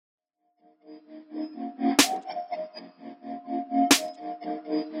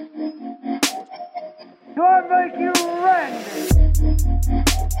make you run.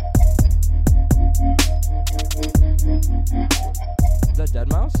 Is that Dead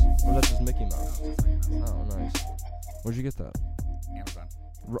Mouse? Or is that just Mickey Mouse? Oh, nice. Where'd you get that? Amazon.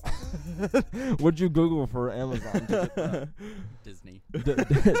 What'd you Google for Amazon? Disney.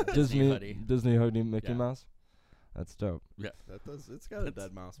 Disney hoodie Mickey Mouse? That's dope. Yeah. It's got a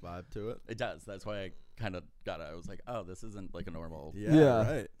Dead Mouse vibe to it. It does. That's why I kind of got it. I was like, oh, this isn't like a normal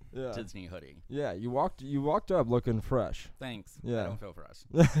Right. Yeah. Disney hoodie. Yeah, you walked up looking fresh. Thanks. Yeah. I don't feel fresh.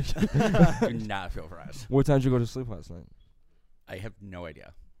 Do not feel fresh. What time did you go to sleep last night? I have no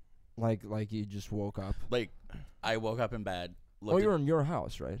idea. Like you just woke up? Like, I woke up in bed. Oh, you're in your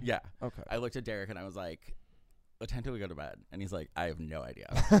house, right? Yeah. Okay. I looked at Derek and I was like, what time do we go to bed? And he's like, I have no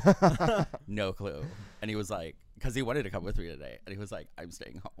idea. No clue. And he was like, because he wanted to come with me today. And he was like, I'm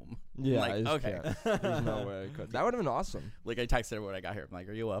staying home. Yeah. I'm like, okay. There's no way I could. That would have been awesome. Like, I texted him when I got here. I'm like,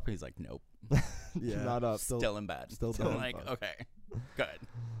 are you up? And he's like, nope. Yeah. Not up. Still in bed. Still So I'm like, okay, good.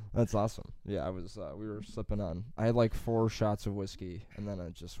 That's awesome. Yeah, I was. We were slipping on. I had like 4 shots of whiskey, and then I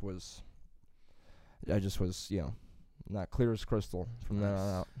just was, not clear as crystal from then on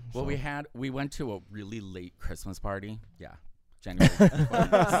out. Well, so. we went to a really late Christmas party. Yeah, January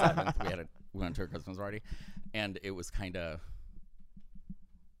 27th. We went to a Christmas party, and it was kind of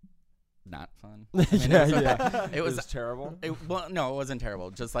not fun. I mean, it was terrible. Well, no, it wasn't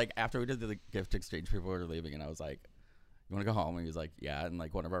terrible. Just like after we did the gift exchange, people were leaving, and I was like, "You want to go home?" And he was like, "Yeah." And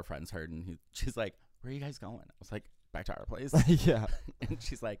like one of our friends heard, and she's like, "Where are you guys going?" I was like, "Back to our place." Yeah. And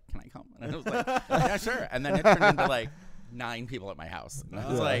she's like, "Can I come?" And I was like, "Yeah, sure." And then it turned into like 9 people at my house. And I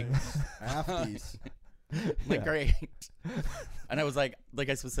was like, half these. like, great. And I was like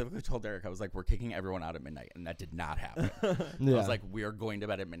I specifically told Derek, I was like, we're kicking everyone out at midnight. And that did not happen. Yeah. I was like, we are going to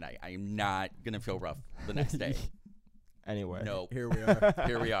bed at midnight. I am not going to feel rough the next day. Anyway. No. Here we are.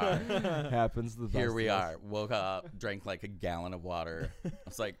 Here we are. Happens the best. Here we of us. are. Woke up, drank like a gallon of water. I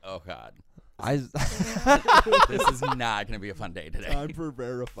was like, oh, God. This is not going to be a fun day today. Time for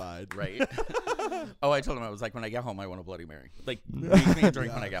verified. Right? Oh, I told him, I was like, when I get home, I want a Bloody Mary. Like, make me a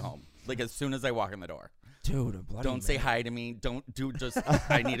drink when I get home. Like, as soon as I walk in the door. Dude, a Bloody Don't say Mary. hi to me. Don't do just,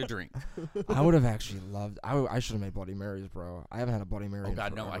 I need a drink. I would have actually loved. I should have made Bloody Marys, bro. I haven't had a Bloody Mary. Oh,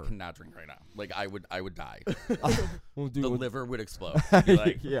 God, in no, I forever. cannot drink right now. Like, I would die. Well, dude, The liver would explode. Be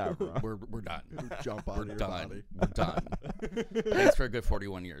like, yeah, bro. we're done. Jump We're out of your done. body. We're done. Thanks for a good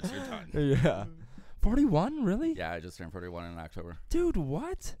 41 years. You're done. Yeah. 41, really? Yeah, I just turned 41 in October. Dude,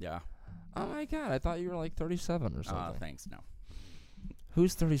 what? Yeah. Oh my God, I thought you were like 37 or something. Thanks. No.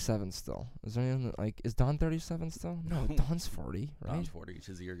 Who's 37 still? Is there anyone like is Dawn 37 still? No, Dawn's 40, right? Dawn's 40.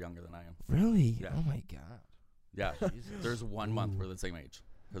 She's a year younger than I am. Really? Yeah. Oh my God. Yeah. There's 1 month we're the same age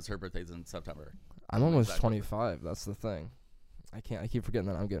because her birthday's in September. I'm almost Exactly. 25. That's the thing. I keep forgetting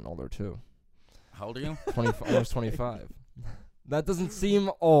that I'm getting older too. How old are you? Almost 25. That doesn't seem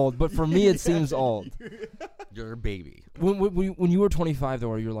old, but for me it seems old. You're a baby. When you were 25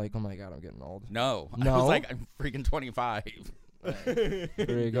 though, you're like, oh my God, I'm getting old. No. I No? was like, I'm freaking 25. There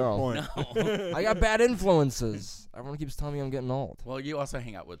you go. Point. No. I got bad influences. Everyone keeps telling me I'm getting old. Well, you also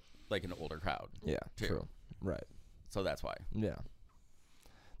hang out with like an older crowd. Yeah, too. true. Right. So that's why. Yeah.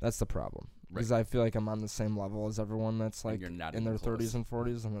 That's the problem. Right. Because I feel like I'm on the same level as everyone that's like you're not in even their close. 30s and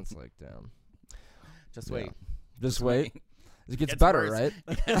 40s, and it's like, damn. Just Yeah. wait. Just wait. It gets Gets better, worse. right?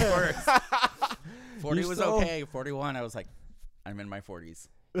 It gets worse. 40 You was still- okay. 41, I was like, I'm in my 40s.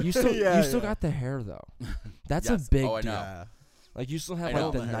 You still Yeah, you still yeah. got the hair though. That's Yes. a big Oh, I deal. know. Yeah. Like you still have I know.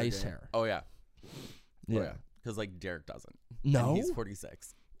 like the The hair nice game. hair. Oh, yeah. Yeah. Because like Derek doesn't. No. And he's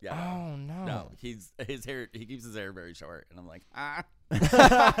 46. Yeah. Oh no. No, he keeps his hair very short, and I'm like,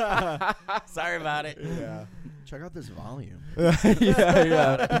 sorry about it. Yeah. Check out this volume.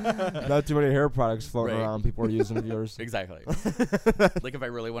 yeah. Not too many hair products floating Right. around. People are using of yours. Exactly. Like if I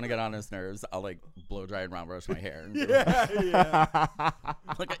really want to get on his nerves, I'll like blow dry and round brush my hair. And Yeah.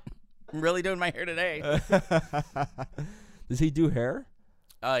 Look, I'm really doing my hair today. Does he do hair?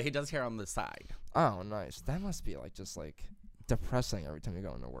 He does hair on the side. Oh, nice. That must be like just like depressing every time you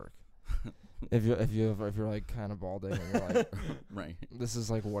go into work. if you're like kind of balding and you're like, Right. this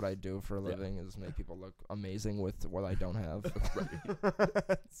is like what I do for a Yeah. living is make people look amazing with what I don't have.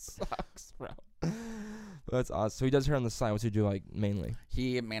 It sucks, bro. That's awesome. So he does hair on the side. What's he do like mainly?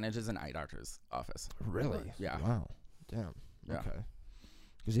 He manages an eye doctor's office. Really? Yeah. Wow. Damn. Yeah. Okay.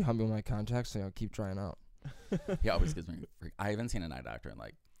 Because he helped me with my contacts, so I'll keep trying out. He always gives me. I haven't seen an eye doctor in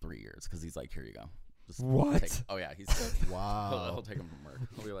like 3 years because he's like, here you go. Just What? Oh yeah, he's. Wow. He'll take them from work.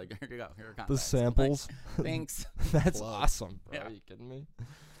 He'll be like, here you go. Here are The contacts. samples. Like, thanks. That's Plug. awesome, bro. Yeah. Are you kidding me?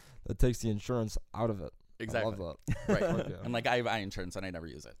 That takes the insurance out of it. Exactly. I love that. Right. Okay. And like I have eye insurance and I never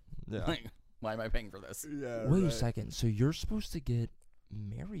use it. Yeah. Like, Why am I paying for this? Yeah. Wait a second. So you're supposed to get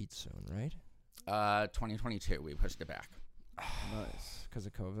married soon, right? 2022. We pushed it back. Nice. Because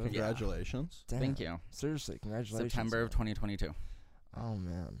of COVID. Yeah. Congratulations. Damn. Thank you. Seriously, congratulations. September of man. 2022. Oh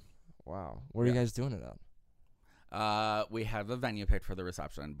man. Wow. Where are you Yeah. guys doing it at? We have a venue picked for the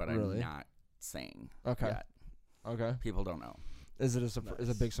reception, but Really? I'm not saying Okay. yet. Okay. People don't know. Is it a is it a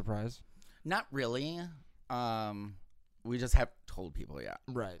Nice. big surprise? Not really. We just have told people yet.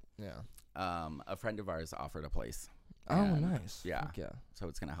 Right. Yeah. A friend of ours offered a place, Oh, And, nice. yeah. Fuck yeah. so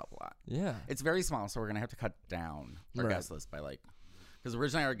it's gonna help a lot. Yeah. It's very small, so we're gonna have to cut down our Right. guest list by like, because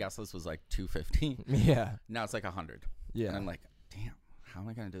originally our guest list was like 250. Yeah. Now it's like 100. Yeah. And I'm like, damn, how am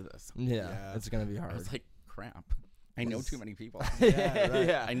I gonna do this? Yeah. Yeah. It's gonna be I hard. was like, crap. I know too many people. Yeah, right.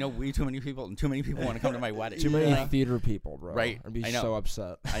 yeah. I know way too many people, and too many people want to come to my wedding. Too many Like, theater people, bro. Right. I'd be I know. so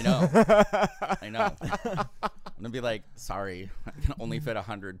upset. I know. I know. I'm gonna be like, sorry, I can only fit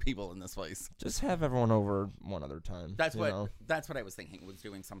 100 people in this place. Just have everyone over one other time. That's you what. know? That's what I was thinking. Was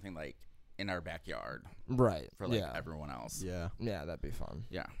doing something like in our backyard Right. for like yeah. everyone else. Yeah. Yeah, that'd be fun.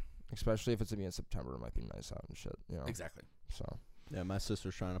 Yeah. Especially if it's gonna be in September, it might be nice out and shit. You know. Exactly. So. Yeah. My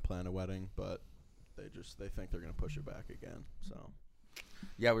sister's trying to plan a wedding, but they think they're gonna push it back again. So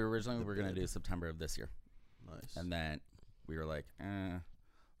Yeah, we originally The were gonna bid. do September of this year, nice. and then we were like,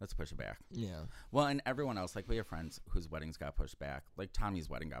 let's push it back. Yeah. Well, and everyone else, like we have friends whose weddings got pushed back. Like Tommy's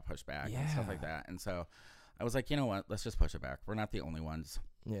wedding got pushed back and stuff like Yeah. that. And so I was like, you know what? Let's just push it back. We're not the only ones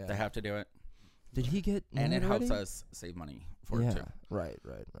Yeah. that have to do it. Did he get? And it married helps already? us save money for Yeah. it too, Right.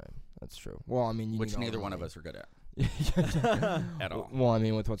 That's true. Well, I mean, you which need all neither the one of money. us are good at at at all. Well, I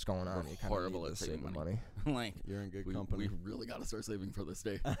mean, with what's going on, We're you kind horrible of at save saving the money. money. Like, You're in good we company. really got to start saving for this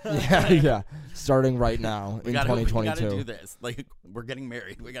day. yeah. Yeah. Starting right now we in gotta 2022. do this. Like, we're getting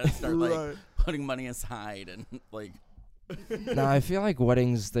married. We got to start like putting money aside and like. No, I feel like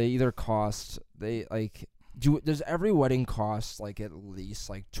weddings, they either cost, does every wedding cost like at least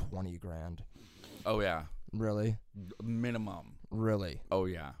like 20 grand? Oh yeah, Really? minimum. Really? Oh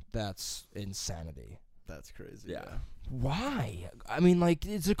yeah, That's insanity. That's crazy. Yeah. Why? I mean, like,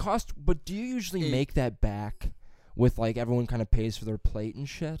 it's a cost, but do you usually It- make that back with like everyone kind of pays for their plate and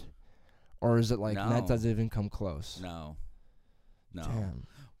shit? Or is it like No. that doesn't even come close? no. Damn.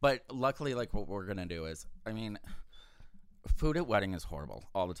 But luckily, like what we're gonna do is, I mean, food at wedding is horrible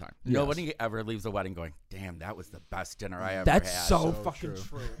all the time. Yes. Nobody ever leaves a wedding going, "Damn, that was the best dinner I ever That's had." so So fucking true.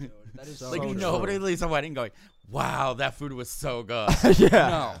 true, dude. That is So like true. nobody leaves a wedding going, "Wow, that food was so good."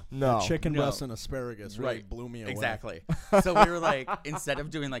 yeah. No. Chicken No. breast and asparagus really Right. blew me away. Exactly. So we were like, instead of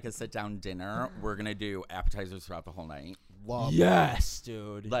doing like a sit down dinner, we're gonna do appetizers throughout the whole night. Love Yes,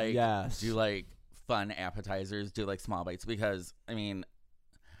 dude. Like, yes. do like fun appetizers, do like small bites, because I mean,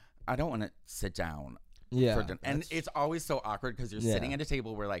 I don't want to sit down yeah. for dinner. And it's always so awkward because you're sitting Yeah. at a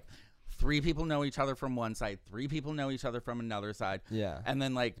table where like 3 people know each other from one side, 3 people know each other from another side, Yeah. and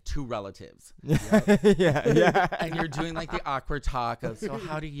then like 2 relatives. yeah. And you're doing like the awkward talk of, so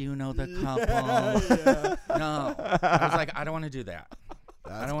how do you know the couple? Yeah. No. I was like, I don't want to do that.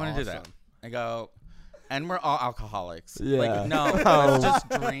 That's I don't want to do that. awesome. I go, and we're all alcoholics. Yeah. Like, no, No. let's just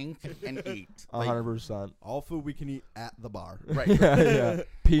drink and eat. Like, 100%. All food we can eat at the bar. right. yeah.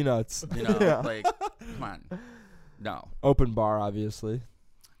 Peanuts. You know, Yeah. like, come on. No. Open bar, obviously.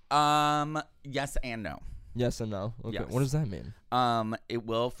 Yes and no. Yes and no. Okay. Yes. What does that mean? It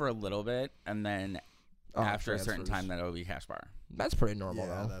will for a little bit, and then Oh, after a certain transfers. time, then it'll be cash bar. That's pretty normal,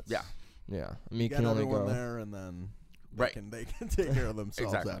 Yeah, though. that's Yeah. Yeah. I mean, you you get can only everyone go. there, and then they Right. can take care of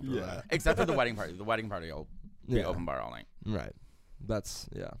themselves Exactly. after Yeah. that. Except for the wedding party. The wedding party will be Yeah. open bar all night. Right. That's,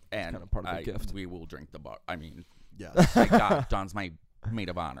 yeah. And kinda part of the gift. we will drink the bar. I mean, Yeah. like, Dawn's my maid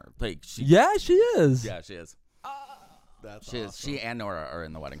of honor. Like, she, Yeah, she is. yeah, she is. That's She is. awesome. She and Nora are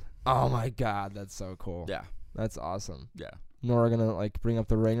in the wedding. Oh, my God. That's so cool. Yeah. That's awesome. Yeah. Nora gonna, like, bring up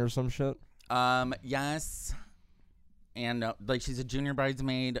the ring or some shit? Yes. And no. Like, she's a junior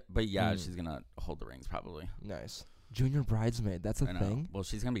bridesmaid, but yeah, Mm. she's gonna hold the rings probably. Nice. Junior bridesmaid. That's a I know. thing? Well,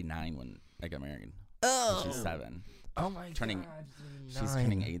 she's gonna be 9 when I get married. Oh. She's 7. Oh, my Turning- God. She's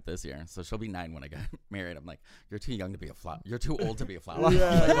turning 8 this year, so she'll be 9 when I get married. I'm like, you're too young to be a flower. You're too old to be a flower. Yeah.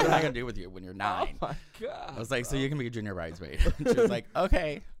 Like, what am I gonna do with you when you're 9? Oh, my God. I was like, so you can be a junior bridesmaid. And she was like,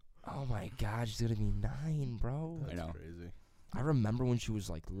 okay. Oh, my God. She's gonna be 9, bro. That's know. crazy. I remember when she was,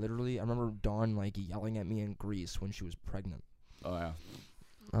 like, literally, I remember Dawn, like, yelling at me in Greece when she was pregnant. Oh yeah.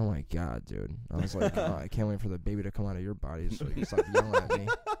 Oh my God, dude. I was like, oh, I can't wait for the baby to come out of your body so you can stop yelling at me.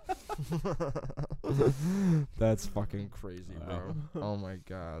 That's fucking crazy, bro. Oh my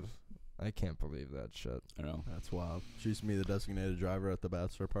God. I can't believe that shit. I know. That's wild. She used to be the designated driver at the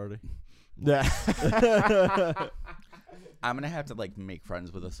bachelor party. Yeah. I'm gonna have to like make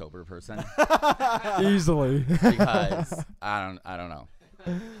friends with a sober person Easily. because I don't know.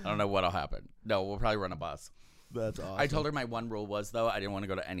 I don't know what'll happen. No, we'll probably run a bus. That's awesome. I told her my one rule was though I didn't want to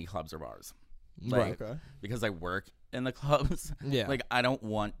go to any clubs or bars. Right. Okay. Because I work in the clubs. Yeah. Like I don't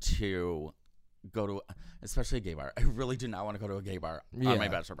want to go to, especially a gay bar. I really do not want to go to a gay bar on my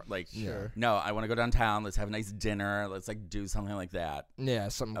bachelor party. Like, Sure. no, I want to go downtown. Let's have a nice dinner. Let's like do something like that. Yeah,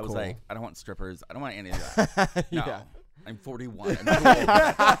 something I was cool. like, I don't want strippers. I don't want any of that. No, Yeah. I'm 41.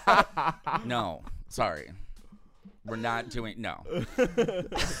 I'm cool. No, sorry. We're not doing, no.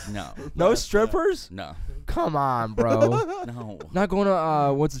 No strippers? No. Come on, bro. No. Not going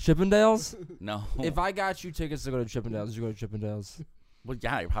to, what's it, Chippendales? No. If I got you tickets to go to Chippendales, would you go to Chippendales? Well,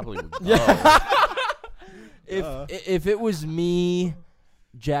 yeah, I probably would go. If it was me,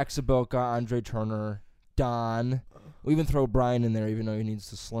 Jack Saboka, Andre Turner, Don, we'll even throw Brian in there, even though he needs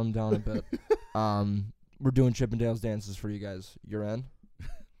to slim down a bit. We're doing Chippendales dances for you guys. You're in?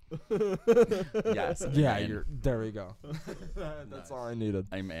 Yes. Yeah, I'm in. you're. There we go. That's all I needed.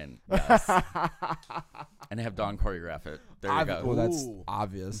 I'm in. Yes. And have Dawn choreograph it. There you go. Well, that's Ooh.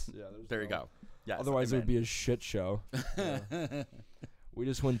 obvious. There you go. Yes. Otherwise, it I'm would be a shit show. We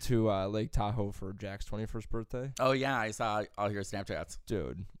just went to Lake Tahoe for Jack's 21st birthday. Oh yeah, I saw all your Snapchats.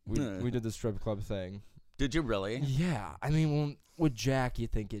 Dude, we did the strip club thing. Did you really? Yeah, I mean, with Jack, you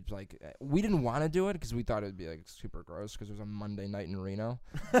think it's like we didn't want to do it because we thought it would be like super gross because it was a Monday night in Reno.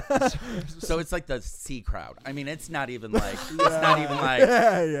 So it's like the C crowd. I mean, it's not even like it's not even like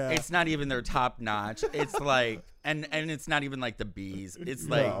it's not even their top notch. It's like and it's not even like the B's. It's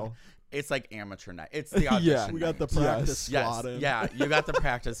like No. it's like amateur night. It's the audition. We got the night. practice Yes, squad in. yeah, you got the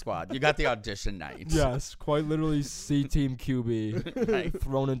practice squad. You got the audition night. Yes, quite literally C team QB Right.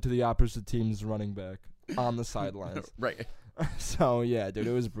 thrown into the opposite team's running back on the sidelines. Right. So yeah, dude,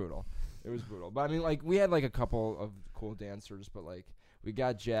 it was brutal. It was brutal. But I mean, like we had like a couple of cool dancers, but like we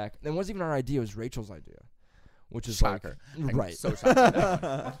got Jack. And it wasn't even our idea; it was Rachel's idea, which is Shocker. like I'm right. so shocked by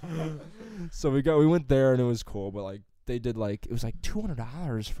that one. So we went there and it was cool, but like they did like it was like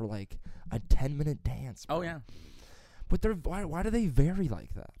 $200 for like a 10-minute dance. Oh bro. yeah. But they're why do they vary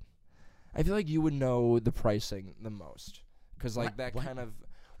like that? I feel like you would know the pricing the most because like that What? kind of.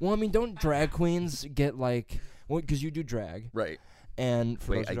 Well, I mean, don't drag queens get like because you do drag, Right. and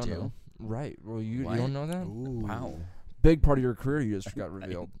for Wait, those who I don't do? know, right? Well, you What? don't know that. Ooh. Wow. Big part of your career you just got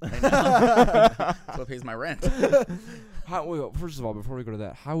revealed. I know. That's what pays my rent. Wait, first of all, before we go to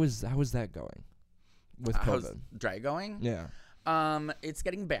that, how is that going with How's COVID? drag going? Yeah. It's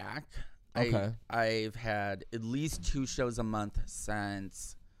getting back. Okay. I've had at least 2 shows a month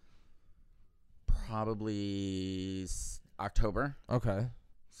since probably October, Okay.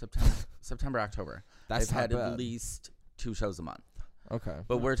 September, October. That's I've not had bad. at least 2 shows a month. Okay.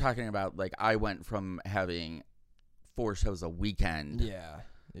 But we're talking about like I went from having 4 shows a weekend Yeah.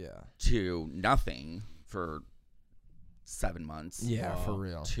 Yeah. to nothing for 7 months. Yeah, for Wow.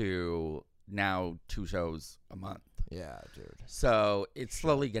 real. To now 2 shows a month. Yeah, dude. So it's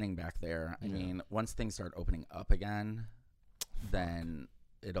slowly getting back there. I Yeah. mean, once things start opening up again, then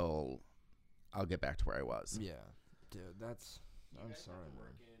I'll get back to where I was. Yeah. Dude, I'm sorry,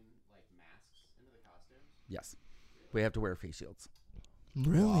 man. Yes. We have to wear face shields.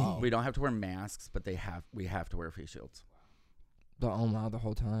 Really? Wow. We don't have to wear masks, but we have to wear face shields. The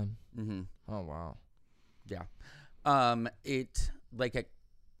whole time. Mm-hmm. Oh wow. Yeah. It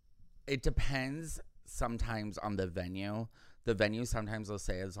depends sometimes on the venue. The venue sometimes will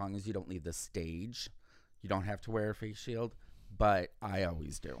say as long as you don't leave the stage, you don't have to wear a face shield. But I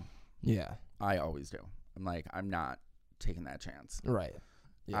always do. Yeah. I always do. I'm like, I'm not taking that chance. Right.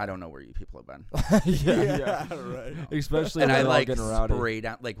 Yeah. I don't know where you people have been. yeah. Right. Especially And when I they're all like getting rowdy. spray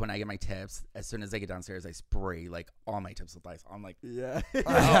down, like when I get my tips, as soon as I get downstairs, I spray like all my tips with ice. I'm like, Yeah. no,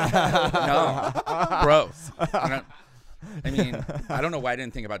 gross. I mean, I don't know why I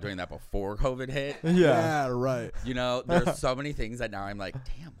didn't think about doing that before COVID hit. Yeah. Right. You know, there's so many things that now I'm like,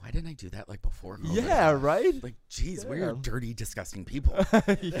 damn, why didn't I do that like before COVID? Yeah, right? Like, geez, we're Yeah. dirty, disgusting people.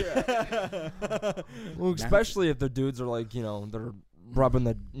 Well, especially if the dudes are like, they're rubbing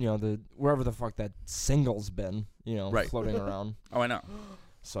the wherever the fuck that single's been, Right. floating around. Oh, I know.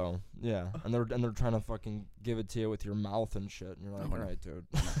 So, yeah. And they're trying to fucking give it to you with your mouth and shit. And you're like, Oh, I know. all right, dude.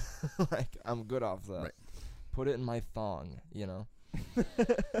 Like, I'm good off that. Right. Put it in my thong,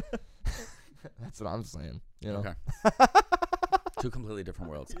 That's what I'm saying, Okay. 2 completely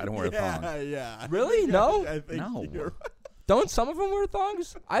different worlds. I don't wear a thong. Yeah. Really? No? I think No. you're Don't some of them wear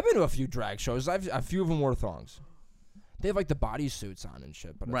thongs? I've been to a few drag shows. A few of them wear thongs. They have like the bodysuits on and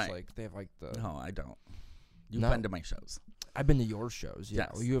shit, but Right. it's like they have like the. No, I don't. You've No. been to my shows. I've been to your shows. Yeah, Yes.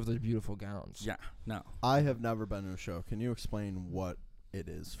 well, you have the beautiful gowns. Yeah, no. I have never been to a show. Can you explain what it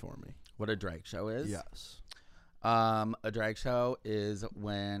is for me? What a drag show is? Yes. A drag show is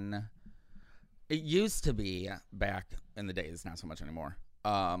when it used to be back in the days, not so much anymore.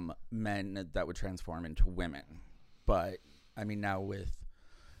 Men that would transform into women, but I mean now we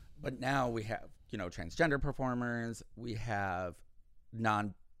have transgender performers, we have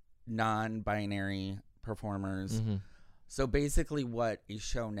non-binary performers. Mm-hmm. So basically, what a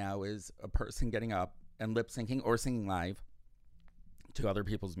show now is a person getting up and lip syncing or singing live to other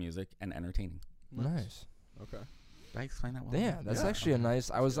people's music and entertaining. Nice. Okay. Did I explain that well? Yeah, that's Yeah. actually a nice.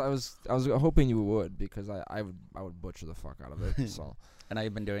 I was hoping you would, because I would butcher the fuck out of it. So And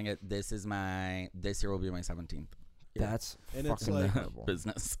I've been doing it. This year will be my 17th. that's And it's fucking like incredible.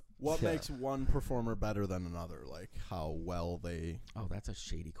 business. What Yeah. makes one performer better than another? Like how well they. Oh, that's a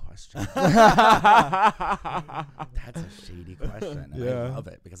shady question. That's a shady question. And I Yeah. love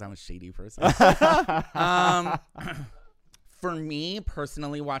it because I'm a shady person. For me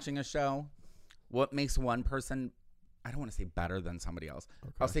personally, watching a show, what makes one person, I don't want to say better than somebody else.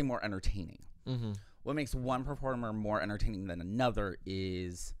 Okay. I'll say more entertaining. Mm-hmm. What makes one performer more entertaining than another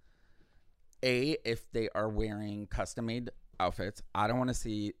is, if they are wearing custom-made outfits. I don't want to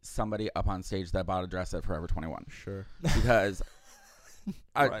see somebody up on stage that bought a dress at Forever 21 Sure. because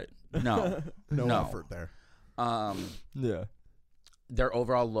Right. no No effort there. Yeah. their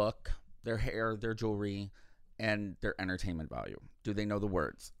overall look, their hair, their jewelry, and their entertainment value. Do they know the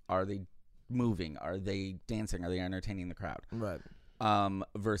words? Are they moving? Are they dancing? Are they entertaining the crowd? Right.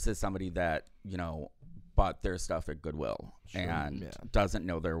 Versus somebody that bought their stuff at Goodwill and yeah. doesn't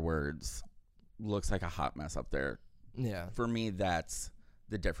know their words, looks like a hot mess up there. Yeah. For me, that's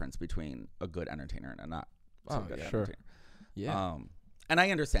the difference between a good entertainer and a not so Oh, good yeah. entertainer. Yeah. And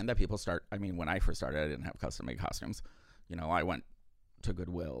I understand that people start. I mean, when I first started, I didn't have custom made costumes. I went to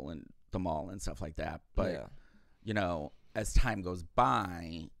Goodwill and the mall and stuff like that. But yeah. As time goes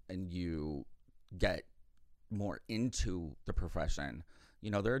by and you get more into the profession,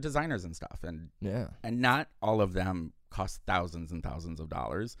 there are designers and stuff, and Yeah. not all of them cost thousands and thousands of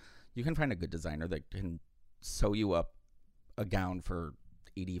dollars. You can find a good designer that can sew you up a gown for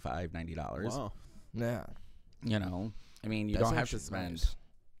 $85, $90. Wow. Yeah. I mean, you That's don't have to actually spend nice.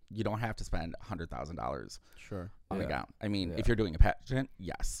 you don't have to spend $100,000 Sure. on Yeah. a gown. I mean, Yeah. if you're doing a pageant,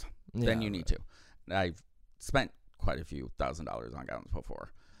 yes, then Yeah, you need to. I've spent quite a few $1,000s on gowns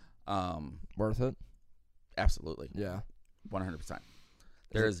before. Worth it. Absolutely, Yeah. 100%.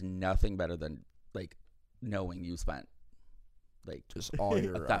 There is nothing better than knowing you spent Just all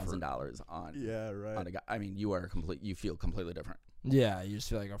your $1,000 on Yeah. Right. on a gown. I mean, you feel completely different. Yeah, you just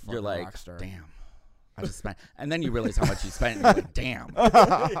feel like a fucking You're like, rock star. damn, I just spent, and then you realize how much you spent. And you're like, damn,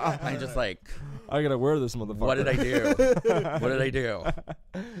 I'm just like, I gotta wear this motherfucker. what did I do? What did I do?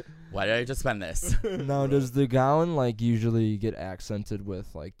 Why did I just spend this? Now, does the gown usually get accented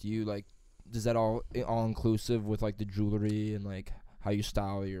with does that all inclusive with the jewelry and how you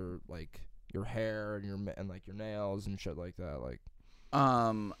style your hair and your nails and shit like that?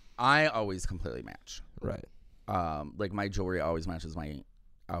 I always completely match. Right. My jewelry always matches my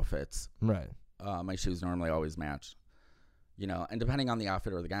outfits. Right. My shoes normally always match. And depending on the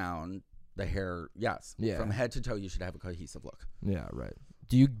outfit or the gown, the hair, yes. Yeah. From head to toe, you should have a cohesive look. Yeah. Right.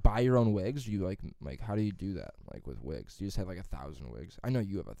 Do you buy your own wigs? Do you how do you do that? With wigs, do you just have 1,000 wigs? I know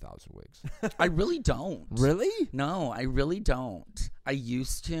you have 1,000 wigs. I really don't. Really? No, I really don't. I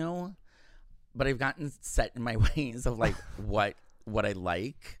used to, but I've gotten set in my ways of what I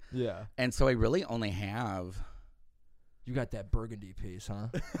like. Yeah. And so I really only have. You got that burgundy piece, huh?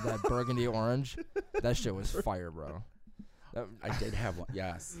 That burgundy orange. That shit was fire, bro. I did have one.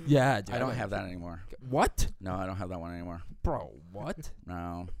 Yes. Yeah, dude. I don't have that anymore. What? No, I don't have that one anymore. Bro, what?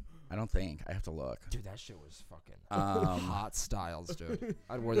 No, I don't think. I have to look. Dude, that shit was fucking Hot styles, dude.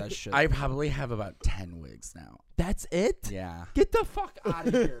 I'd wear that shit. I probably have about 10 wigs now. That's it? Yeah. Get the fuck out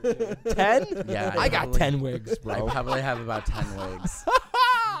of here, dude. 10? Yeah. I got 10 wigs, I bro. probably have about 10 wigs.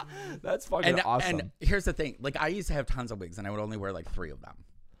 That's fucking awesome. And here's the thing. I used to have tons of wigs, and I would only wear 3 of them.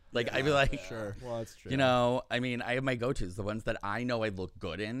 I'd be like, Sure. Well, that's true. I mean, I have my go-tos, the ones that I know I look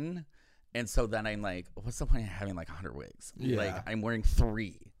good in. And so then I'm like, what's the point of having 100 wigs? Yeah. I'm wearing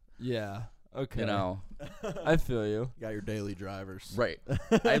 3, Yeah. Okay. I feel you. You got your daily drivers. Right.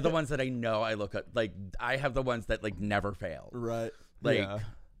 I have the ones that I know I look at. I have the ones that never fail. Right. Yeah.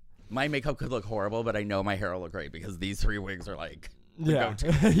 My makeup could look horrible, but I know my hair will look great because these 3 wigs are the Yeah.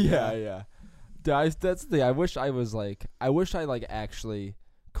 go-to. Yeah. Dude, that's the thing. I wish I was actually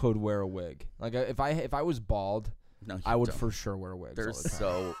could wear a wig. If I was bald, No, you I would don't. for sure wear wigs. They're all the time.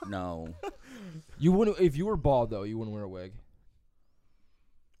 so no. You wouldn't if you were bald though. You wouldn't wear a wig.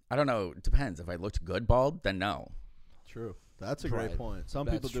 I don't know. It depends. If I looked good bald, then no. True. That's a Right. great point. Some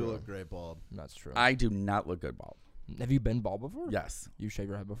That's people do true. look great bald. That's true. I do not look good bald. Have you been bald before? Yes. You shave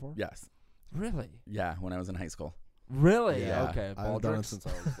your head before? Yes. Really? Yeah, when I was in high school. Really? Yeah. Okay. I've Bald done it tricks? since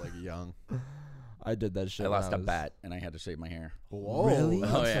I was like young. I did that shit. I when lost a was- bet, and I had to shave my hair. Whoa. Really?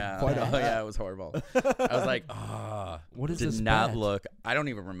 That's Oh, yeah. Quite a Oh, bet. yeah, it was horrible. I was like, What is did this not bet? look. I don't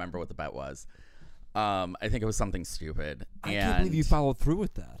even remember what the bet was. I think it was something stupid. I can't believe you followed through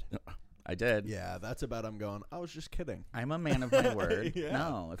with that. I did. Yeah, that's a bet I'm going. I was just kidding. I'm a man of my word. Yeah.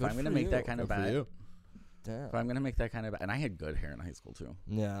 No, if Good I'm going to for make you. that kind of Good for bet, you. Damn. if I'm going to make that kind of bet, and I had good hair in high school too.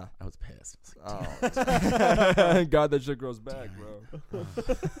 Yeah. I was pissed. I was like, Oh. God, that shit grows back, bro.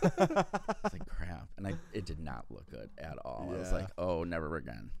 it's like crap, and it did not look good at all. I was Yeah. like, oh, never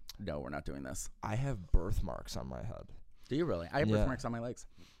again. No, we're not doing this. I have birthmarks on my head. Do you really? I have Yeah. birthmarks on my legs.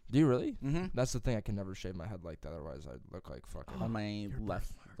 Do you really? Mm-hmm. That's the thing. I can never shave my head like that. Otherwise, I'd look like fucking. On my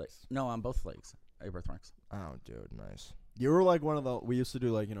left leg. No, on both legs. I have birthmarks. Oh, dude, nice. You were like one of the. We used to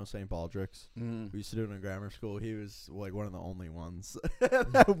do like St. Baldrick's. Mm-hmm. We used to do it in grammar school. He was like one of the only ones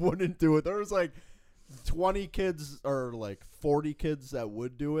that wouldn't do it. There was like 20 kids or like 40 kids that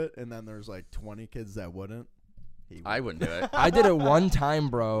would do it, and then there's like 20 kids that wouldn't. I wouldn't do it. I did it one time,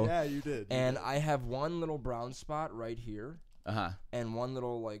 bro. Yeah, you did. And I have one little brown spot right here, Uh-huh. and one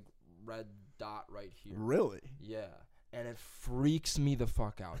little like red dot right here. Really? Yeah. And it freaks me the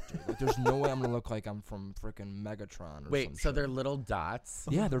fuck out, dude. Like, there's no way I'm gonna look like I'm from freaking Megatron or Wait, some so shit. they're little dots?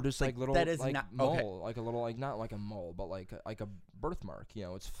 Yeah, they're just like little that is like not- mole, okay. like a little like not like a mole, but like a birthmark. You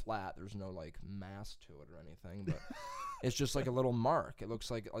know, it's flat. There's no like mass to it or anything, but it's just like a little mark. It looks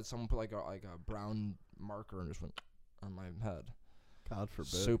like someone put like a brown marker and just went on my head. God forbid.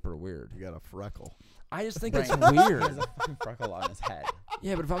 Super weird. You got a freckle. I just think Right. it's He weird. has a fucking freckle on his head.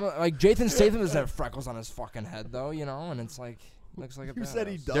 Yeah, but if I'm like Jathan Statham doesn't have freckles on his fucking head though, you know, and it's like looks like a You said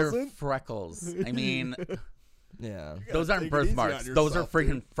he badass. They're doesn't. freckles. I mean, Yeah. those aren't take it easy on birthmarks. Those are yourself, freaking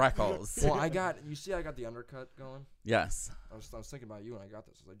dude. freckles. Well, I got the undercut going. Yes, I was thinking about you when I got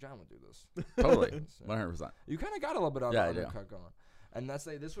this. I was like, John would do this. totally. Yeah. 100%. You kind of got a little bit of Yeah, I the do. undercut going. And that's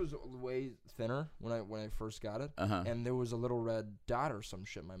like this was way thinner when I first got it, Uh-huh. and there was a little red dot or some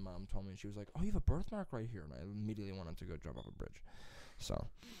shit. My mom told me, she was like, "Oh, you have a birthmark right here," and I immediately wanted to go jump off a bridge. So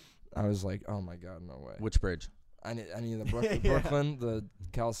I was like, "Oh my god, no way!" Which bridge? Any of the Yeah. Brooklyn, the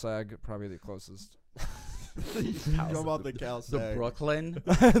CalSag, probably the closest. How about the Cal The Sag? Brooklyn.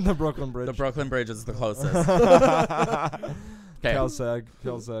 The Brooklyn Bridge. The Brooklyn Bridge is the closest. Okay.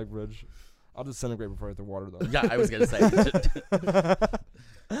 CalSag Bridge. I'll disintegrate before I hit the water though. Yeah, I was gonna say.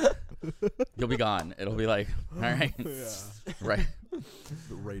 You'll be gone. It'll be like, all right, Yeah. right.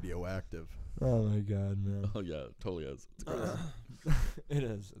 Radioactive. Oh my god, man. Oh yeah, it totally is. It's gross. It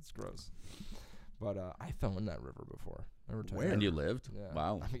is. It's gross. But I fell in that river before. Remember telling Where? And you lived? Yeah.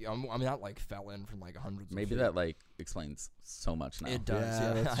 Wow. I mean, not like fell in from like hundreds. Maybe of feet. that like explains so much now. It does. Yeah,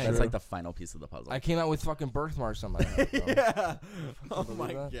 Yeah, that's That's true. like the final piece of the puzzle. I came out with fucking birthmarks on my head. Bro. Yeah. Oh Believe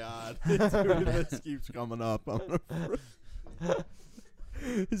my that? god. Dude, this keeps coming up.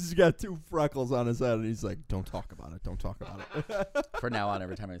 He's got 2 freckles on his head, and he's like, "Don't talk about it. Don't talk about it." For now on,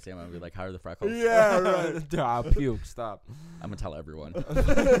 every time I see him, I'm gonna be like, "How are the freckles?" Yeah, right. Duh, puke. Stop. I'm gonna tell everyone.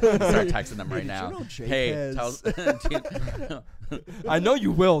 Start texting them right Did you now. know Jake Hey, has- tell. I know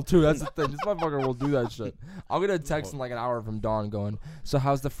you will too. That's the thing. This motherfucker will do that shit. I'll get a text in like an hour from Dawn going, "So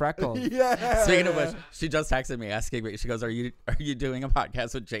how's the freckle?" Yeah. Speaking of which, she just texted me asking me. She goes, "Are you doing a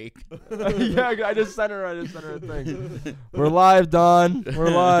podcast with Jake?" Yeah, I just sent her a thing. We're live, Dawn. We're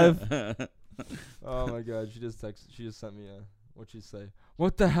live. Oh my god, she just sent me a what'd she say?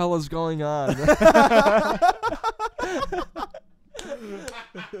 What the hell is going on?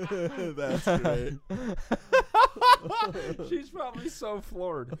 That's great. She's probably so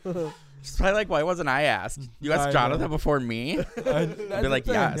floored. She's probably like, "Why wasn't I asked? You I asked know. Jonathan before me." That's Be like,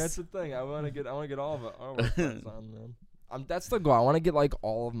 the thing. yes. That's the thing. I want to get all of it. All of our friends on, man. That's the goal. I want to get like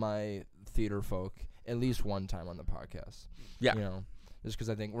all of my theater folk at least one time on the podcast. Yeah. You know, just because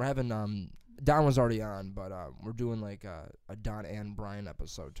I think we're having Don was already on, but we're doing like a Don and Brian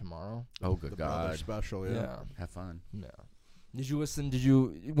episode tomorrow. Oh, good The brother God. special, yeah. Yeah. Have fun. Yeah. Did you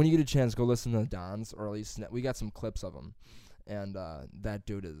when you get a chance, go listen to Don's, or at least we got some clips of him, and that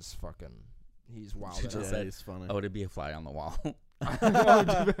dude is fucking. He's wild. She just Yeah, said, he's funny. "Oh, to be a fly on the wall."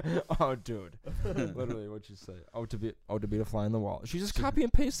 Oh, dude. Literally, what'd you say? To be a fly in the wall. She's just copy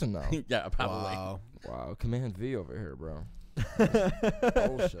and pasting now. Yeah, probably. Wow, Command V over here, bro.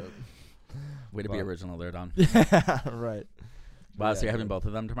 Bullshit. Way to be But- original there, Don. Yeah, right. Wow, Yeah, so you're having dude. both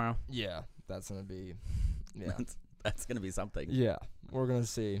of them tomorrow? Yeah, that's gonna be. Yeah, That's gonna be something. yeah. We're gonna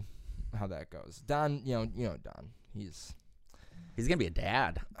see. how that goes. Don, you know Don. He's gonna be a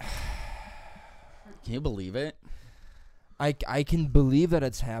dad. Can you believe it? I can believe that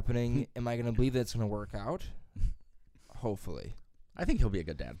it's happening. Am I gonna believe that it's gonna work out? Hopefully. I think he'll be a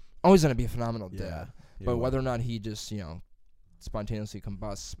good dad. Oh, he's gonna be a phenomenal dad. Yeah. But whether or not he just spontaneously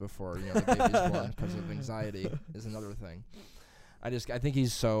combusts before the baby's born because of anxiety is another thing. I think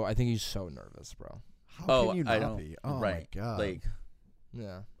he's so nervous, bro. How can you not be? Oh right. my god. Like,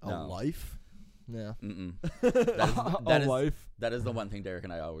 Yeah. no. life? Yeah. Mm-mm. That is life. That is the one thing Derek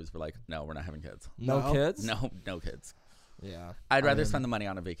and I always were like, no, we're not having kids. No kids? No kids. Yeah. I'd rather spend the money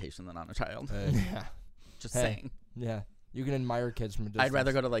on a vacation than on a child. Yeah. Just Hey. saying. Yeah. You can admire kids from a distance. I'd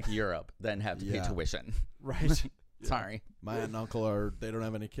rather go to like Europe than have to pay tuition. Right. Sorry. My aunt and uncle they don't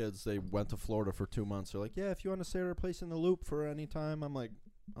have any kids. They went to Florida for 2 months. They're like, yeah, if you want to stay at our place in the Loop for any time. I'm like,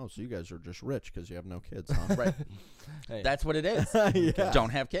 oh, so you guys are just rich because you have no kids, huh? Right. Hey. That's what it is. Yeah. Don't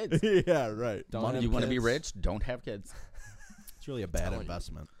have kids. Yeah, right. Don't You want to be rich? Don't have kids. It's really a bad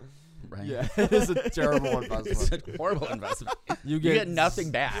investment. Right. Yeah. It is a terrible investment. It's a horrible investment. You You get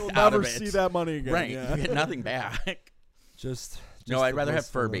nothing back You'll out never of it. see that money again. Right. Yeah. You get nothing back. Just No, I'd the rather have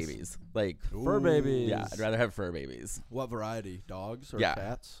fur blissfulness. babies. Like, Fur babies. yeah, I'd rather have fur babies. What variety? Dogs or Yeah.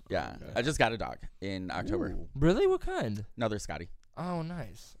 cats? Yeah. Okay. I just got a dog in October. Ooh, Really? What kind? Another Scotty. Oh,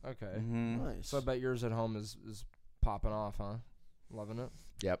 nice. Okay. Mm-hmm. nice. So I bet yours at home is popping off, huh? Loving it.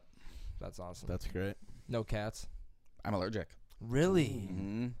 Yep. That's awesome. That's great. No cats. I'm allergic. Really?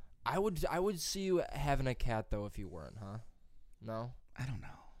 Mm-hmm. I would see you having a cat though if you weren't, huh? No. I don't know.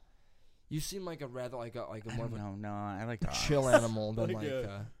 You seem like a rather like a I more of don't a know. No, I like dogs. chill animal than Like like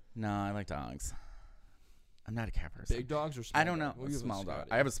a- No, I like dogs. I'm not a cat person. big dogs or small I don't know. dogs? Well, you have a Small dog.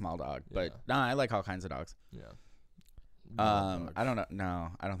 Scotty. I have a small dog, but Yeah. no, I like all kinds of dogs. Yeah. I don't know. No,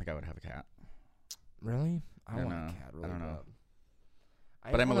 I don't think I would have a cat. Really? I don't want know. a cat really I don't know.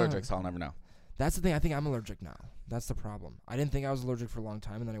 bad. But I'm wanna- allergic, so I'll never know. That's the thing. I think I'm allergic now. That's the problem. I didn't think I was allergic for a long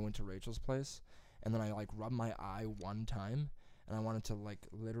time, and then I went to Rachel's place, and then I like rubbed my eye one time, and I wanted to like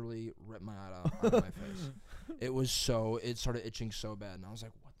literally rip my eye out of my face. It started itching so bad, and I was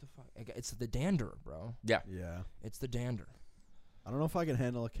like, "What the fuck?" It's the dander, bro. Yeah. Yeah. It's the dander. I don't know if I can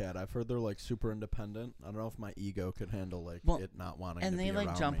handle a cat. I've heard they're like super independent. I don't know if my ego could handle like Well, it not wanting And to they be like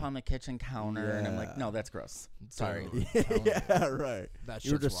around jump me. on the kitchen counter, and I'm like, Yeah. no, that's gross. Sorry. Dude, I'm telling you. Yeah, right. That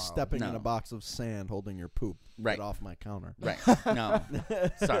You were shit's just wild. stepping in No. a box of sand holding your poop. Right. Get off my counter. Right. No.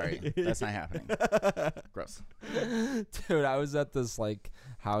 Sorry. That's not happening. Gross. Dude, I was at this like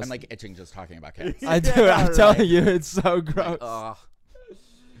house. I'm like itching just talking about cats. I do. Yeah, I'm right. telling you, it's so gross. Like, ugh.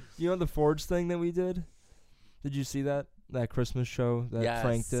 You know the Forge thing that we did? Did you see that Christmas show that Yes.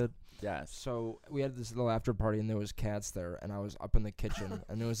 Frank did? Yes. So we had this little after party, and there was cats there, and I was up in the kitchen,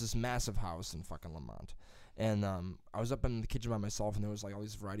 and there was this massive house in fucking Lamont, and I was up in the kitchen by myself, and there was like all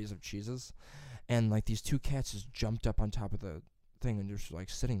these varieties of cheeses, and like these two cats just jumped up on top of the thing and just like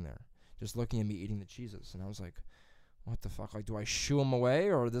sitting there, just looking at me eating the cheeses, and I was like, what the fuck? Like, do I shoo them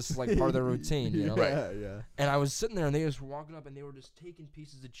away, or this is like part of their routine, you know? Yeah, yeah. And I was sitting there, and they just were walking up, and they were just taking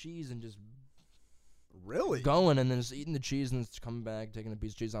pieces of cheese and just Really? going, and then just eating the cheese, and just coming back, taking a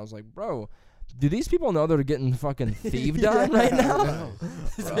piece of cheese. I was like, bro, do these people know they're getting fucking thieved on right now?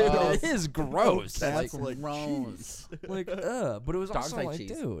 Dude, it is gross. That's Like, like gross. cheese. but it was Dogs also like like,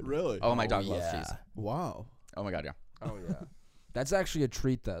 cheese. dude. Really? Oh, my dog loves yeah. cheese. Wow. Oh my god, yeah. Oh yeah. That's actually a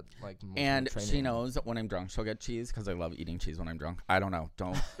treat that like. most And people train she on. knows that when I'm drunk, she'll get cheese because I love eating cheese when I'm drunk. I don't know.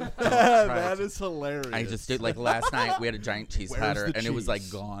 Don't try That it. is hilarious. I just did like last night. We had a giant cheese Where's platter, the and it was like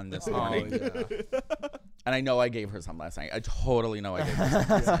cheese? gone this Oh morning. yeah. And I know I gave her some last night. I totally know I gave her some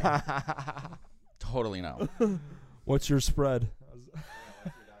last night. Totally know. What's your spread?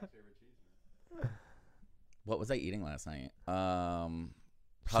 What was I eating last night?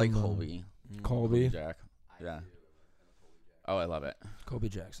 Probably Some, Colby. Colby. Jack. Yeah. Oh, I love it. Kobe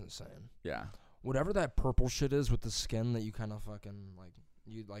Jackson's saying. Yeah. Whatever that purple shit is with the skin that you kind of fucking like,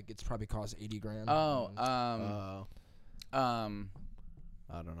 you like, it's probably cost $80,000. Oh,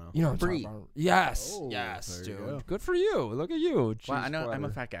 I don't know. you know what I'm Brie. talking about. Yes, Oh, yes, there you dude. go. Good for you. Look at you. well, I Cheese know I'm a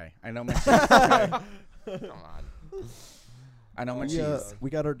platter. fat guy. I know my cheese. Come on. I know my Yeah, cheese. we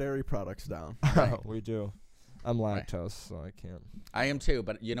got our dairy products down. Right. We do. I'm Right. lactose, so I can't. I am too,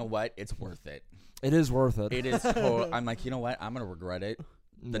 but you know what? It's worth it. It is worth it. It is. I'm like, you know what? I'm gonna regret it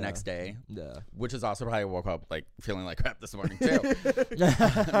the next day, Yeah. which is also probably I woke up like feeling like crap this morning too.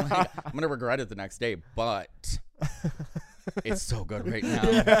 I'm, like, I'm gonna regret it the next day, but it's so good right now.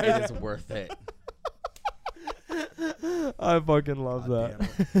 It is worth it. I fucking love God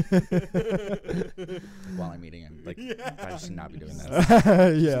that. While I'm eating, I'm like, I should not be doing this.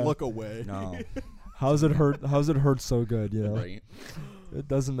 Yeah. Just look away. No, How's it hurt? How's it hurt so good? You know. right? It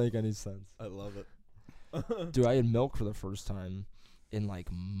doesn't make any sense. I love it. Dude, I had milk for the first time in like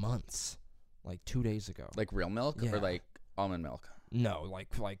months, like 2 days ago. Like real milk Yeah. or like almond milk? No, well,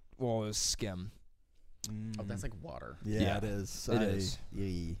 it was skim. Oh, that's like water. Yeah, it is. it is.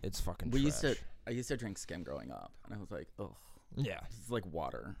 Yee. It's fucking I trash. used to drink skim growing up, and I was like, ugh, Yeah. this is like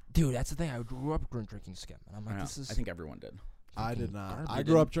water. Dude, that's the thing. I grew up drinking skim, and I'm I like, know. this is. I think everyone did. I did fucking not. garbage. I You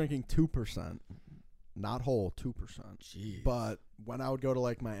grew didn't? up drinking 2%, not whole 2%. Jeez. But when I would go to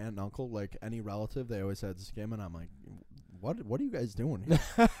like my aunt and uncle, like any relative, they always had skim, and I'm like, what are you guys doing here?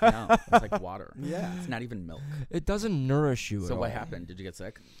 No, it's like water. Yeah. It's not even milk. It doesn't nourish you at So all. what happened? Did you get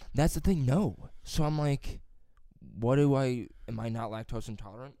sick? That's the thing. No. So I'm like, am I not lactose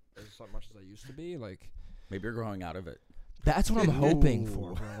intolerant as much as I used to be? Like, Maybe you're growing out of it. that's what I'm hoping Ooh.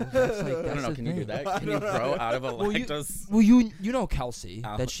 for, bro. That's like, I that's don't know. the Can you do thing. that? Can you grow out of a Well, you- lactose? Well, you know Kelsey,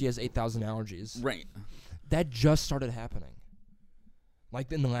 Ow. that she has 8,000 allergies. Right. That just started happening.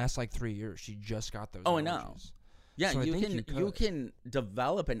 Like in the last 3 years, she just got those. Oh, allergies. I know. Yeah, So I you think can you can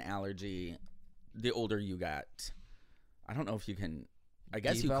develop an allergy the older you get. I don't know if you can. I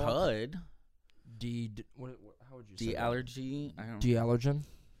guess Develop? you could. How would you say De-allergy. I don't know. De-allergen?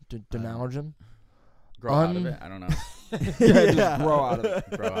 Denallergen? Grow out of it. I don't know. Yeah, just grow out of it.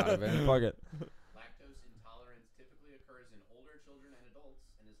 Grow out of it. Fuck it. Lactose intolerance typically occurs in older children and adults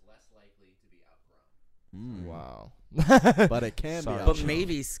and is less likely to be outgrown. Wow. But it can Sorry. be. But outgrown.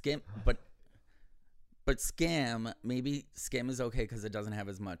 maybe skim. But skim. Maybe skim is okay because it doesn't have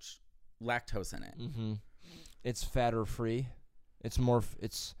as much lactose in it. Mm-hmm. It's fatter free. It's more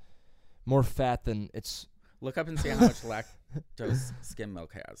fat than it's Look up and see how much lactose skim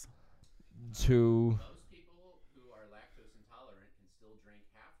milk has. to. Most people who are lactose intolerant can still drink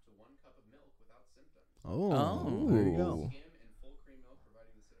half to 1 cup of milk without symptoms. Oh. There you Ooh. go. Skim and full cream milk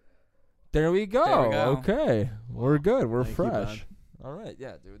providing the There we go. There we go. Okay, we're good. We're Thank you, fresh. All right,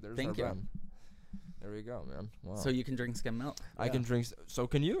 yeah, dude. There's Thank our you. Ben. There we go, man. Wow. So you can drink skim milk. I can drink. So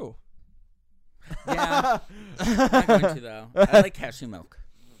can you? Yeah. I'm not going to though. I like cashew milk.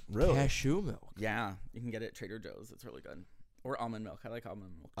 Really? Cashew milk. Yeah, you can get it at Trader Joe's. It's really good. Or almond milk. I like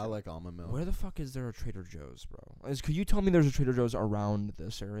almond milk. I like almond milk. Where the fuck is there a Trader Joe's, bro? Could you tell me there's a Trader Joe's around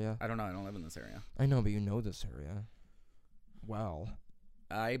this area? I don't know. I don't live in this area. I know, but you know this area. Well.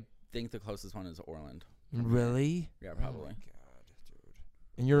 I think the closest one is Orland. Really? Yeah, Oh my probably. god, dude.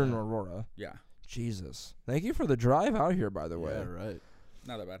 And you're in Aurora. Yeah, Jesus. Thank you for the drive out here, by the way. Yeah, right.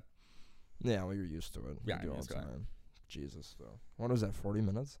 not that bad. Yeah, well, you're used to it. Yeah, You do I'm all used the to it. time. Jesus, though. What was that, 40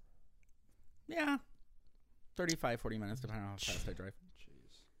 minutes? Yeah, 35, 40 minutes, depending on how fast I drive.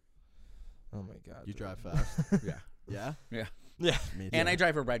 Jeez. Oh, my God. You dude. drive fast. Yeah, Yeah. yeah. Yeah. Me And too. I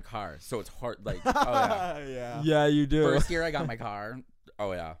drive a red car, so it's hard. Like, oh yeah. yeah. Yeah, you do. First year I got my car.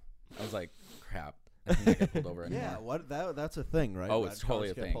 Oh yeah, I was like, crap. I think I get pulled over anymore. Yeah. What? That's a thing, right? Oh, Red it's totally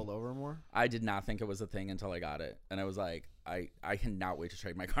cars a get thing. Pulled over more. I did not think it was a thing until I got it, and I was like, I cannot wait to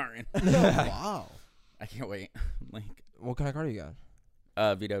trade my car in. Wow. I can't wait. Like, What kind of car do you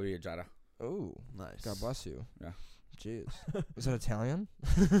got? VW Jetta. Oh, Nice. God bless you. Yeah. Jeez. Is that Italian?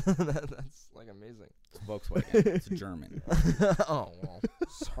 That's, like, amazing. It's Volkswagen. It's German. Oh, well,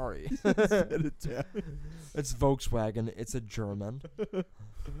 sorry. Italian. It's Volkswagen. It's a German.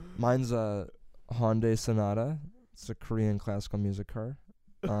 Mine's a Hyundai Sonata. It's a Korean classical music car.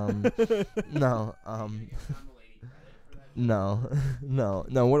 No. No.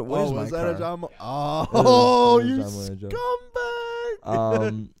 No. What is my was that car? a John? It Oh, is you John Mulaney joke.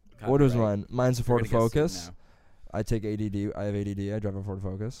 scumbag. What is Copyright. mine? Mine's a You're Ford gonna get sued Focus. now. I take ADD. I have ADD. I drive a Ford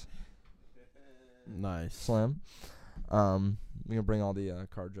Focus. Nice. Slam. We can bring all the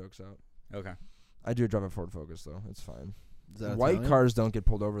car jokes out. Okay. I do drive a Ford Focus though. It's fine. Is that White Italian? cars don't get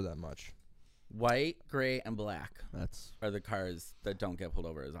pulled over that much. White, gray, and black That's are the cars that don't get pulled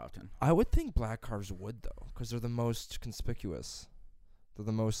over as often. I would think black cars would though, because they're the most conspicuous. They're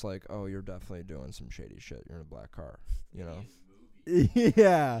the most like, oh, you're definitely doing some shady shit. You're in a black car, you know.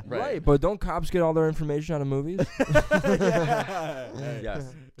 yeah. Right. But don't cops get all their information out of movies? Yes,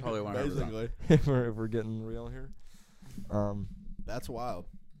 totally 100%. Basically, if we're getting real here. that's wild.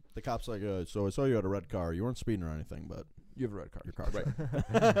 The cops like, so I saw you had a red car. You weren't speeding or anything, but You have a red car. your car's Right.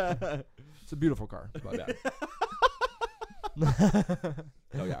 It's a beautiful car. But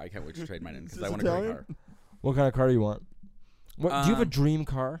Oh yeah, I can't wait to trade mine in because Is I this want a great Italian? car. What kind of car do you want? What do you have a Um, dream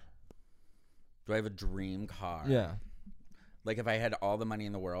car? Do I have a dream car? Yeah. Like if I had all the money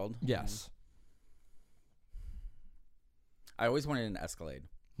in the world, Yes. I always wanted an Escalade.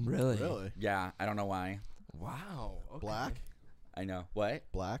 Really? really Yeah, I don't know why. Wow. Okay. black. I know. What?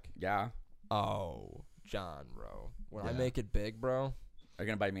 Black. Yeah. Oh, John, bro. When I Yeah. make it big, bro. Are you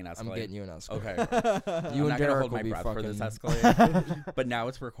gonna buy me an I'm Escalade? getting you an Escalade. Okay. You I'm and not gonna Derek hold will my be breath fucking. for this Escalade, but now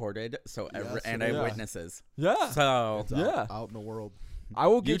it's recorded, so Yes, and it I have is. witnesses. Yeah. So It's Yeah. out in the world. I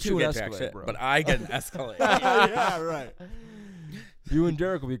will you get two you an get jack Escalade, shit, bro. but I get an Escalade. Yeah, right. You and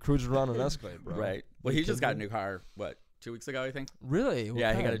Derek will be cruising around an Escalade, bro. Right. Well, he just got a new car. What? 2 weeks ago, I think. Really? What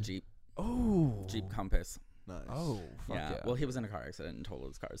Yeah, he got a kind? Jeep. Oh. Jeep Compass. Nice. Oh, fuck yeah. Well, he was in a car accident and totaled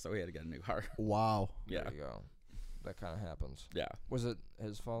his car, so he had to get a new car. Wow. Yeah. There you go. That kind of happens. Yeah. Was it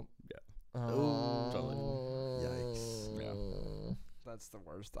his fault? Yeah. Oh. Totally. Yikes. Yeah. That's the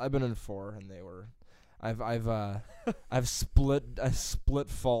worst. I've been in 4 and they were I've split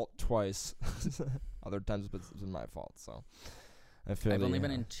fault twice. Other times it's been my fault, so I feel I've only been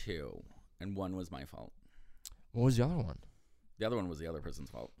in 2, and 1 was my fault. What was the other one? The other one was the other person's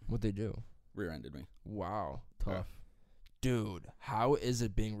fault. What'd they do? Rear-ended me. Wow. Tough. Dude, how is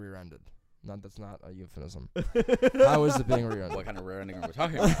it being rear-ended? That's not a euphemism. How is it being rear-ended? What kind of rear-ending are we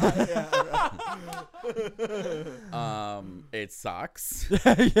talking about? It sucks.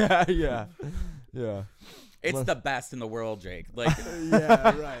 yeah. It's the best in the world, Jake. Like,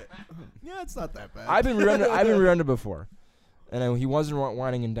 Yeah, right. Yeah, it's not that bad. I've been rear-ended before, and he wasn't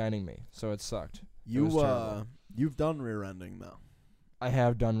whining and dining me, so it sucked. It was terrible. You've done rear-ending though. I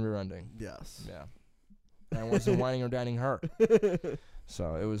have done rear-ending. Yes. Yeah. And I wasn't whining or dining her.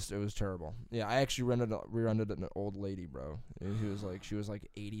 So it was terrible. Yeah, I actually rear-ended an old lady, bro. She was like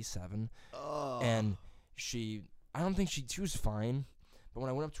 87, and I don't think she was fine, but when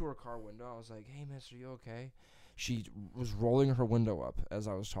I went up to her car window, I was like, "Hey, miss, are you okay?" She was rolling her window up as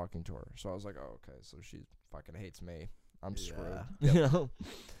I was talking to her, so I was like, "Oh, okay, so she fucking hates me. I'm screwed." Yeah. You know.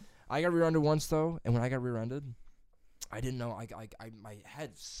 I got rear-ended once though, and when I got rear-ended, I didn't know. My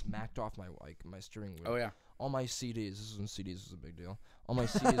head smacked off my steering wheel. oh yeah. All my CDs. This is when CDs was a big deal. All my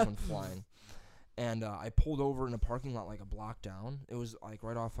CDs went flying, and I pulled over in a parking lot like a block down. It was like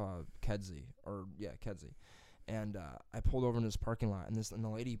right off Kedzie, and I pulled over in this parking lot, and the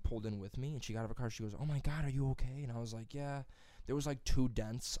lady pulled in with me, and she got out of a car. She goes, "Oh my God, are you okay?" And I was like, "Yeah." There was like 2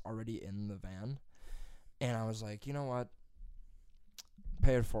 dents already in the van, and I was like, "You know what?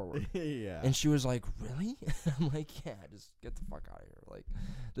 Pay it forward." Yeah. And she was like, "Really?" I'm like, "Yeah, just get the fuck out of here." Like,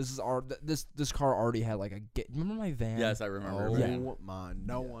 this car already had like remember my van? Yes, I remember. Oh Yeah. my!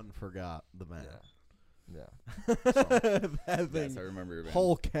 No one forgot the van. Yeah. That thing. Yes, I remember your van.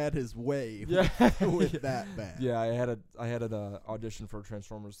 Hulk had his way Yeah. with that van. Yeah, I had an audition for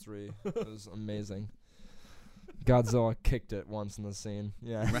Transformers 3. It was amazing. Godzilla kicked it once in the scene.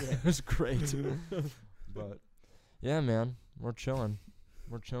 Yeah, it was great. But yeah, man, we're chilling.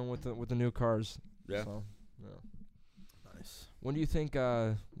 We're chilling with the new cars. Yeah. So, yeah. Nice. When do you think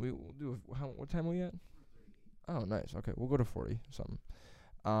we will do? What time are we at? Oh, nice. Okay, we'll go to 40 something.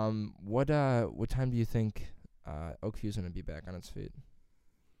 What time do you think Oakview's gonna be back on its feet?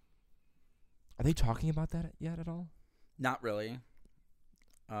 Are they talking about that yet at all? Not really.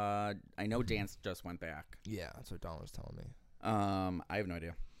 I know Dance just went back. Yeah, that's what Don was telling me. I have no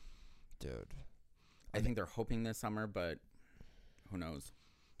idea. Dude, I think they're hoping this summer, but who knows?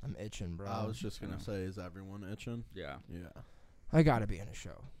 I'm itching, bro. I was just gonna know. say, is everyone itching? Yeah, Yeah. I gotta be in a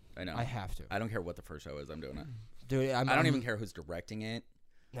show. I know. I have to. I don't care what the first show is. I'm doing it. Dude, I don't even care who's directing it.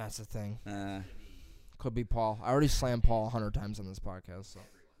 That's the thing. Uh, Could be Paul. I already slammed Paul 100 times on this podcast. So.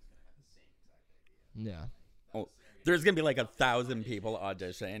 Yeah. there's gonna be like 1,000 people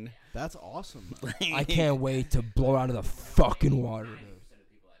audition. That's awesome. though. I can't wait to blow out of the fucking water, dude.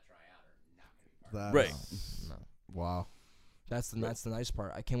 That's, Right. No. Wow. That's the nice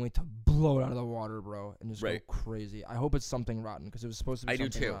part. I can't wait to blow it out of the water, bro, and just Right. go crazy. I hope it's something rotten because it was supposed to be I do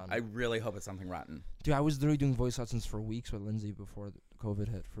something too. rotten. I really hope it's something rotten. Dude, I was literally doing voice lessons for weeks with Lindsay before COVID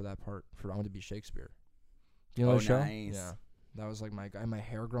hit for that part for I Want to Be Shakespeare. Do you know Oh, the show? nice. Yeah. That was like I had my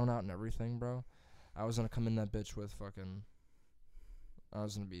hair grown out and everything, bro. I was gonna come in that bitch with I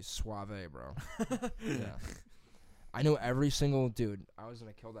was gonna be suave, bro. Yeah. I knew every single dude. I was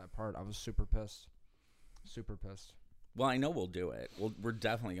gonna kill that part. I was super pissed. Super pissed. Well, I know we'll do it. We're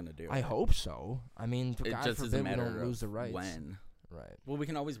definitely gonna do it. I hope so. I mean, It God just is a forbid we matter don't of lose the rights. when. Right. Well, we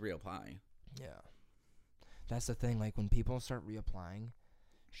can always reapply. Yeah. That's the thing. Like when people start reapplying,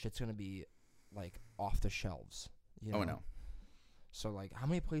 shit's gonna be like off the shelves. You know? Oh, I know. So like, how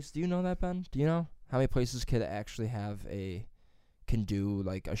many places do you know that, Ben? Do you know how many places could actually can do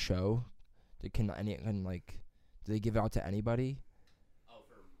like a show? Do they give out to anybody? Oh,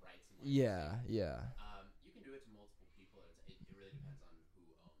 for rights and Yeah, licensing? yeah. You can do it to multiple people. It really depends on who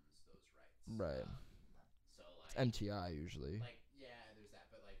owns those rights. Right. So It's like, MTI usually. like yeah, there's that.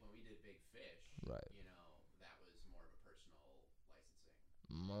 But like when we did Big Fish, Right. you know, that was more of a personal licensing.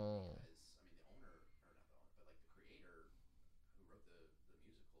 Oh. Because I mean, the owner, or not the owner, but like the creator who wrote the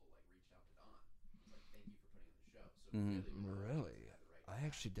Mhm. Really? I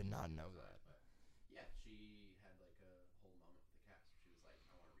actually did not know that. Yeah, she had like a whole moment with the cast. She was like,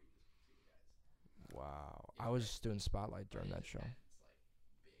 I want to read this to you guys. Wow. I was doing Spotlight during that show. It's like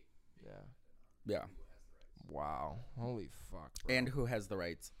big. Yeah. Yeah. Who has the rights? Wow. Holy fuck, bro. And who has the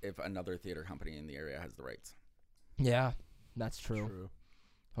rights if another theater company in the area has the rights? Yeah, that's true. True.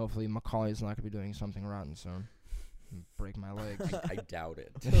 Hopefully Macaulay's not going to be doing something rotten soon. Break my legs. I doubt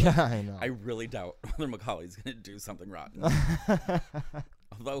it. Yeah, I know. I really doubt whether Macaulay's going to do something rotten.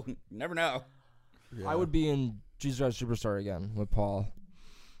 Although, you never know. Yeah. I would be in Jesus Christ Superstar again with Paul.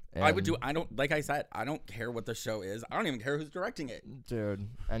 I would do, I don't, like I said, I don't care what the show is. I don't even care who's directing it. Dude,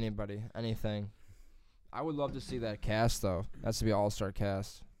 anybody, anything. I would love to see that cast, though. That's to be all-star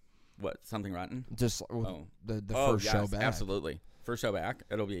cast. What, something rotten? Just Oh. the Oh, first yes, show back. absolutely. First show back,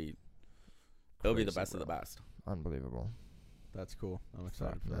 it'll be the Crazy, best of the bro. best. Unbelievable. That's cool. I'm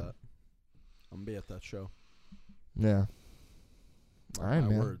excited Fuck, for man. that. I'm gonna be at that show. Yeah. All right, My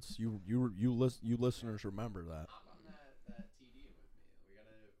man. words. You listeners remember that. Hop on that TD with me. We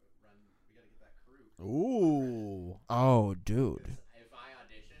gotta get that crew. Ooh. Oh, dude. 'Cause if I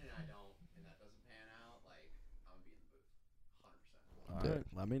audition and that doesn't pan out, like I'm gonna be in the booth, 100%. All Dude. right.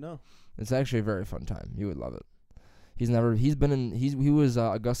 Let me know. It's actually a very fun time. You would love it. He was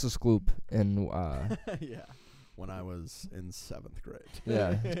Augustus Gloop in Yeah. When I was in 7th grade.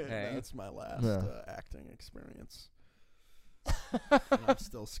 Yeah. That's my last Yeah. acting experience. And I'm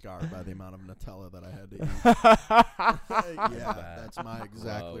still scarred by the amount of Nutella that I had to eat. Yeah, that's my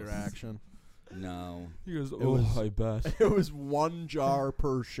exact Gross. reaction. No. He goes, was- I bet. It was 1 jar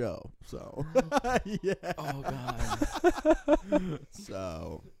per show. So, yeah. Oh, God.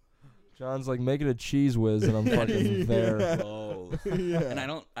 So, John's like, make it a cheese whiz, and I'm fucking there. Oh. yeah.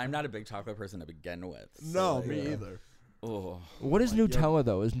 And I'm not a big chocolate person to begin with. So No, like, me either. Oh. What is Like, Nutella,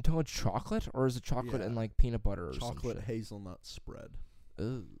 though? Is Nutella chocolate, or is it chocolate Yeah. and, like, peanut butter or Chocolate some hazelnut spread. shit?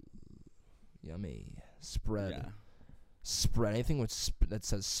 Ooh. Yummy. Spread. Yeah. Spread. Anything with that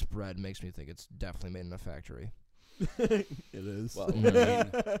says spread makes me think it's definitely made in a factory. It is. Well, I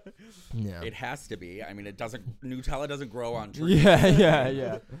mean, Yeah. it has to be. I mean, Nutella doesn't grow on trees. Yeah.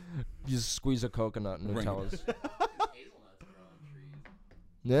 You just squeeze a coconut and Right. Nutella's. Hazelnuts grow on trees.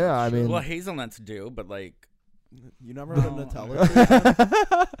 Yeah, I mean. Well, hazelnuts do, but like, You never heard of No.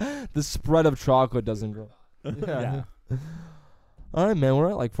 Nutella? The spread of chocolate doesn't grow. yeah. All right, man. We're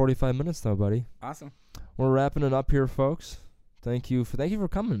at like 45 minutes though, buddy. Awesome. We're wrapping it up here, folks. Thank you for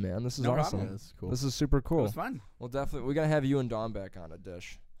coming, man. This is No awesome. problem. That's cool. This is super It cool. was fun. We're gonna have you and Dawn back on a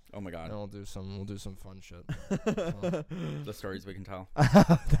dish, Oh my and God. we'll do some fun shit. The stories we can tell.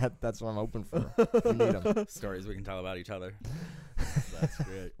 That's what I'm hoping for. If you need 'em. Stories we can tell about each other. That's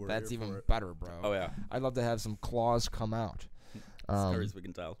great. We're That's here for even it. better, bro. Oh yeah. I'd love to have some claws come out. Stories we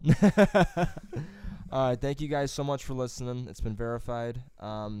can tell. All right, thank you guys so much for listening. It's been verified.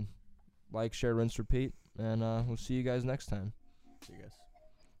 Like, share, rinse, repeat, and we'll see you guys next time. See you guys.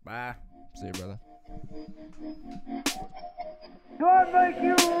 Bye. See you, brother. God make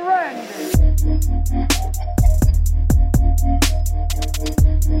you ready.